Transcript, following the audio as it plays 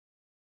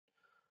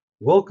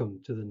Welcome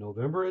to the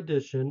November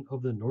edition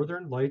of the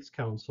Northern Lights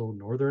Council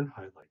Northern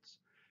Highlights.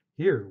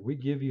 Here we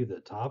give you the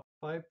top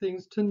 5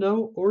 things to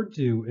know or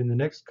do in the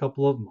next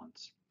couple of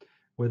months.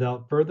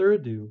 Without further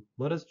ado,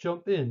 let us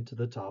jump into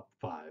the top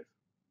 5.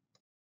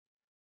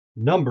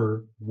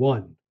 Number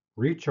 1.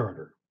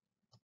 Recharter.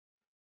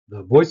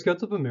 The Boy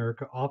Scouts of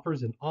America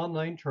offers an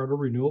online charter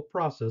renewal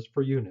process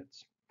for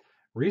units.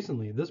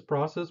 Recently, this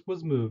process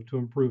was moved to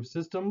improve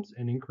systems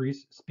and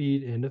increase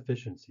speed and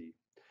efficiency.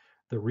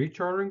 The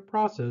rechartering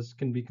process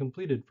can be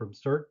completed from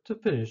start to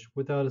finish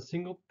without a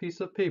single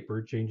piece of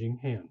paper changing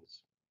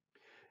hands.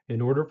 In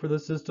order for the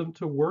system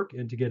to work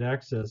and to get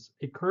access,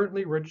 a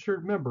currently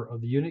registered member of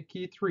the Unit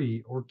Key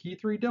 3 or Key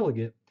 3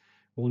 delegate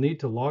will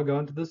need to log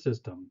on to the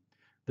system.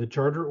 The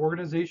Charter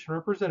Organization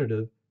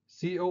Representative,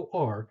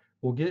 COR,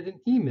 will get an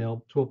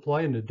email to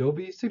apply an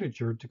Adobe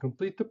signature to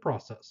complete the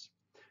process.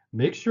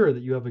 Make sure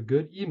that you have a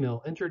good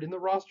email entered in the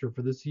roster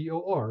for the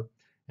COR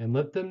and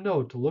let them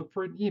know to look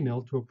for an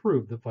email to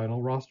approve the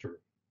final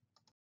roster.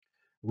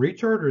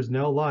 Recharter is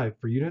now live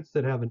for units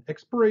that have an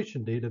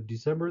expiration date of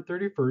December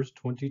 31st,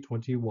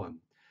 2021.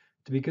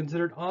 To be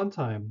considered on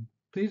time,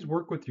 please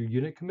work with your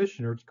unit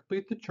commissioner to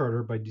complete the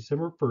charter by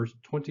December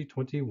 1st,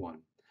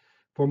 2021.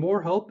 For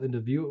more help and to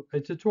view a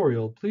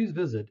tutorial, please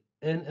visit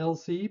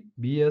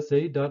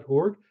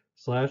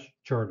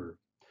nlcbsa.org/charter.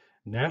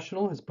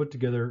 National has put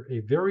together a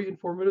very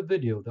informative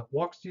video that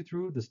walks you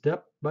through the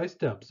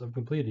step-by-steps of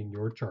completing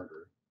your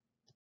charter.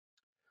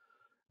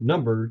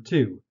 Number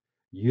 2.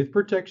 Youth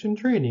Protection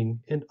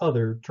Training and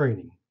Other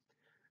Training.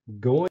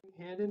 Going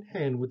hand in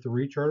hand with the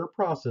recharter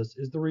process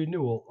is the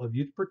renewal of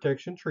Youth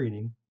Protection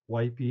Training,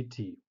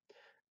 YPT.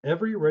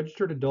 Every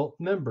registered adult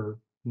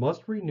member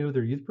must renew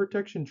their Youth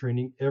Protection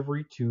Training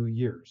every 2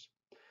 years.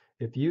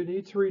 If you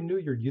need to renew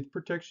your Youth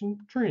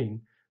Protection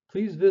Training,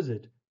 please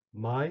visit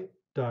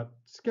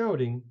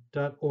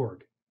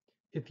my.scouting.org.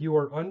 If you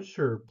are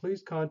unsure,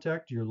 please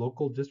contact your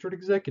local district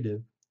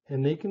executive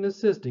and they can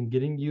assist in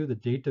getting you the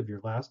date of your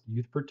last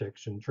Youth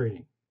Protection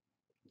Training.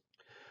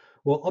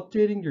 While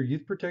updating your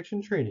Youth Protection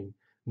Training,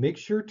 make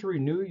sure to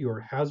renew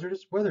your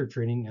hazardous weather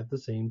training at the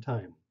same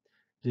time.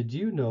 Did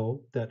you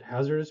know that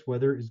hazardous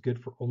weather is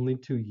good for only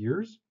 2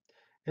 years?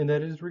 And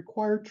that it is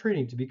required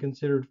training to be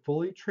considered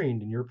fully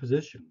trained in your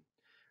position.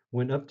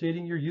 When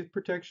updating your Youth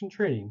Protection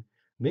Training,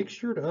 make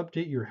sure to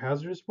update your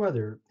hazardous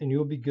weather and you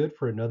will be good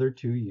for another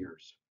 2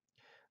 years.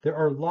 There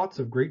are lots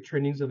of great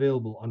trainings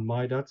available on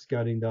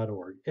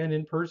my.scouting.org and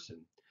in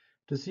person.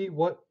 To see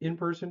what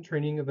in-person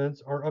training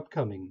events are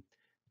upcoming,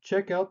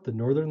 check out the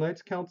Northern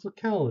Lights Council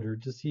calendar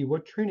to see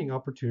what training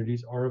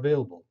opportunities are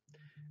available.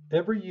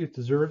 Every youth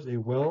deserves a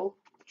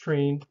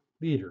well-trained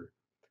leader,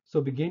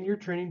 so begin your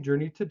training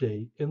journey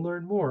today and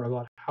learn more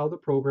about how the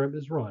program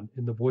is run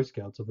in the Boy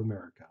Scouts of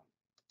America.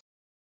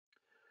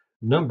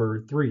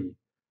 Number 3.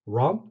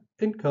 Romp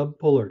and Cub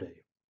Polar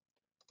Day.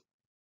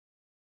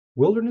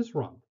 Wilderness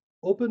Romp,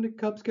 open to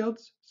Cub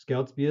Scouts,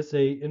 Scouts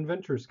BSA, and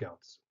Venture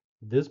Scouts.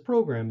 This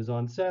program is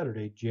on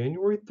Saturday,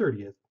 January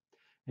 30th,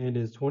 and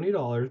is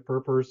 $20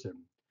 per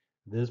person.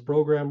 This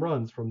program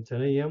runs from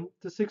 10 a.m.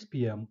 to 6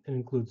 p.m. and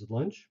includes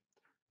lunch,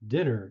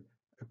 dinner,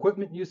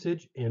 equipment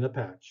usage, and a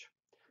patch.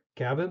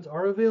 Cabins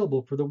are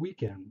available for the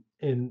weekend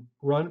and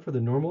run for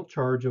the normal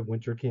charge of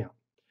winter camp.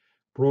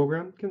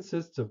 Program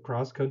consists of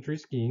cross-country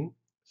skiing,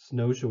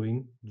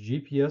 snowshoeing,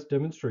 GPS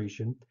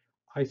demonstration,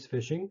 ice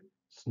fishing,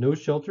 snow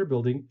shelter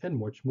building, and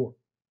much more.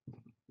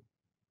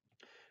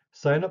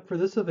 Sign up for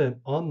this event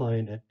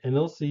online at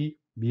nlcbsa.org.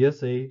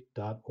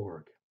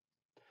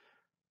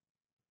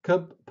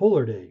 Cub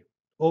Polar Day,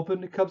 open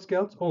to Cub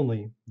Scouts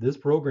only. This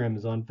program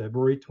is on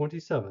February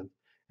 27th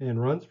and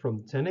runs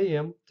from 10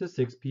 a.m. to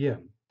 6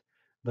 p.m.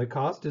 The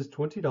cost is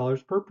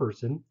 $20 per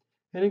person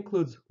and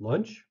includes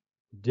lunch,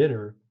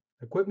 dinner,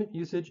 equipment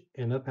usage,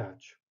 and a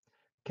patch.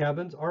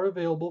 Cabins are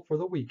available for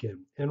the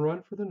weekend and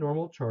run for the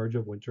normal charge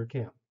of winter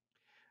camp.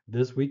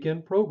 This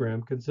weekend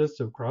program consists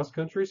of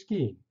cross-country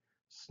skiing,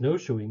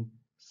 snowshoeing,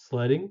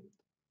 sledding,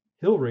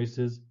 hill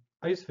races,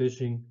 ice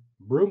fishing,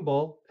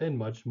 broomball, and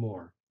much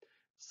more.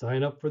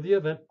 Sign up for the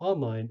event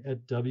online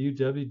at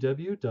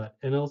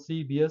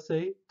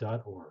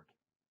www.nlcbsa.org.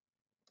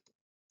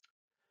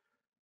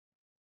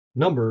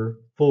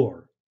 Number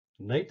 4.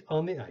 Night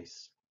on the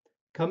Ice.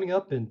 Coming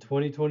up in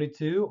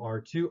 2022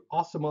 are 2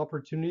 awesome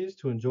opportunities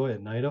to enjoy a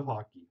night of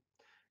hockey.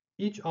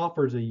 Each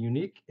offers a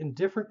unique and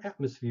different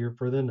atmosphere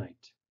for the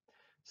night.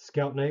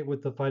 Scout Night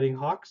with the Fighting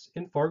Hawks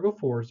and Fargo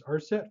Force are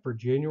set for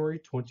January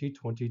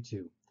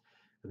 2022.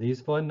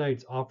 These fun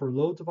nights offer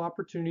loads of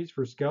opportunities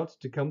for Scouts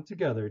to come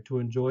together to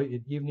enjoy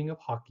an evening of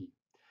hockey.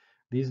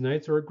 These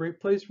nights are a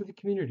great place for the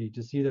community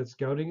to see that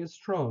Scouting is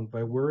strong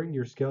by wearing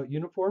your Scout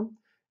uniform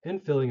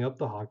and filling up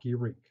the hockey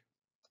rink.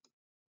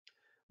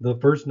 The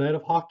first night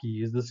of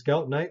hockey is the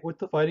Scout Night with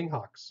the Fighting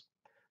Hawks.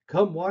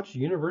 Come watch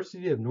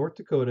University of North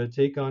Dakota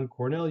take on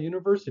Cornell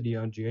University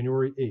on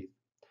January 8th.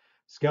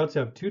 Scouts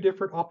have 2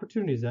 different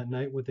opportunities that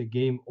night with a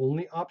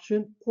game-only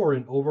option or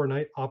an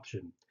overnight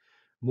option.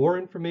 More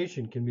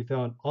information can be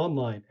found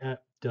online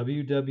at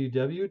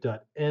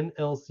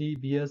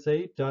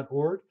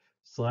www.nlcbsa.org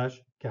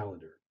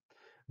 /calendar.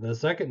 The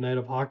second night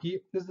of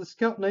hockey is the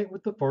Scout Night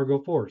with the Fargo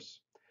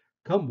Force.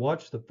 Come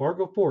watch the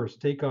Fargo Force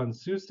take on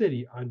Sioux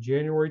City on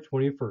January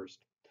 21st.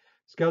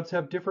 Scouts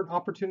have different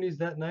opportunities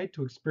that night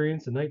to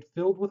experience a night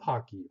filled with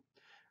hockey.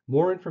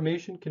 More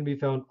information can be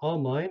found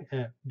online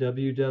at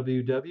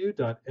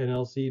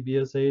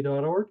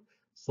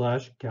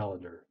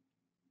www.nlcbsa.org/calendar.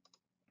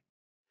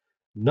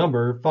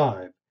 Number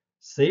 5.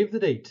 Save the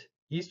date,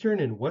 Eastern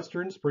and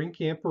Western Spring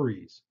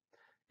Camporees.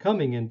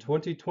 Coming in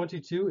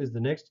 2022 is the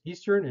next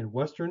Eastern and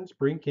Western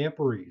Spring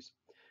Camporees.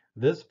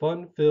 This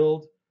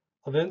fun-filled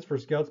events for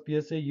Scouts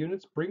BSA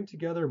units bring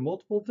together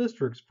multiple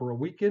districts for a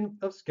weekend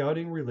of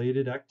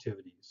scouting-related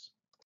activities.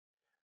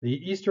 The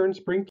Eastern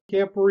Spring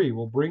Camporee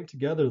will bring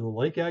together the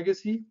Lake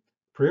Agassiz,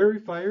 Prairie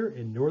Fire,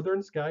 and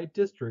Northern Sky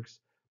districts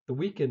the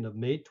weekend of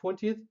May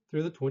 20th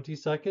through the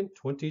 22nd,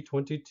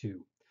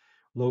 2022.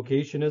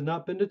 Location has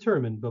not been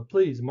determined, but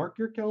please mark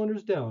your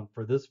calendars down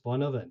for this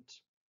fun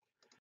event.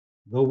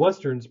 The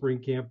Western Spring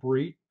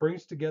Camporee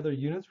brings together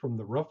units from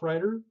the Rough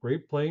Rider,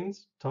 Great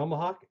Plains,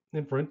 Tomahawk,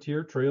 and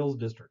Frontier Trails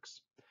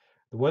districts.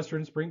 The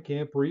Western Spring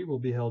Camporee will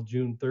be held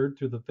June 3rd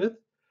through the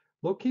 5th.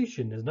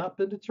 Location has not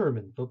been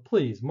determined, but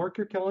please mark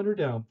your calendar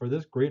down for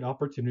this great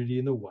opportunity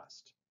in the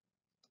West.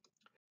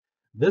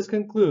 This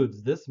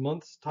concludes this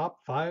month's top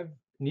 5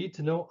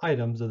 need-to-know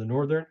items of the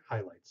Northern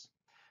Highlights.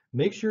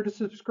 Make sure to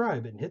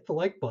subscribe and hit the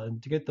like button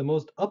to get the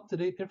most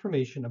up-to-date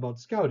information about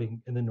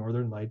scouting in the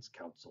Northern Lights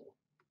Council.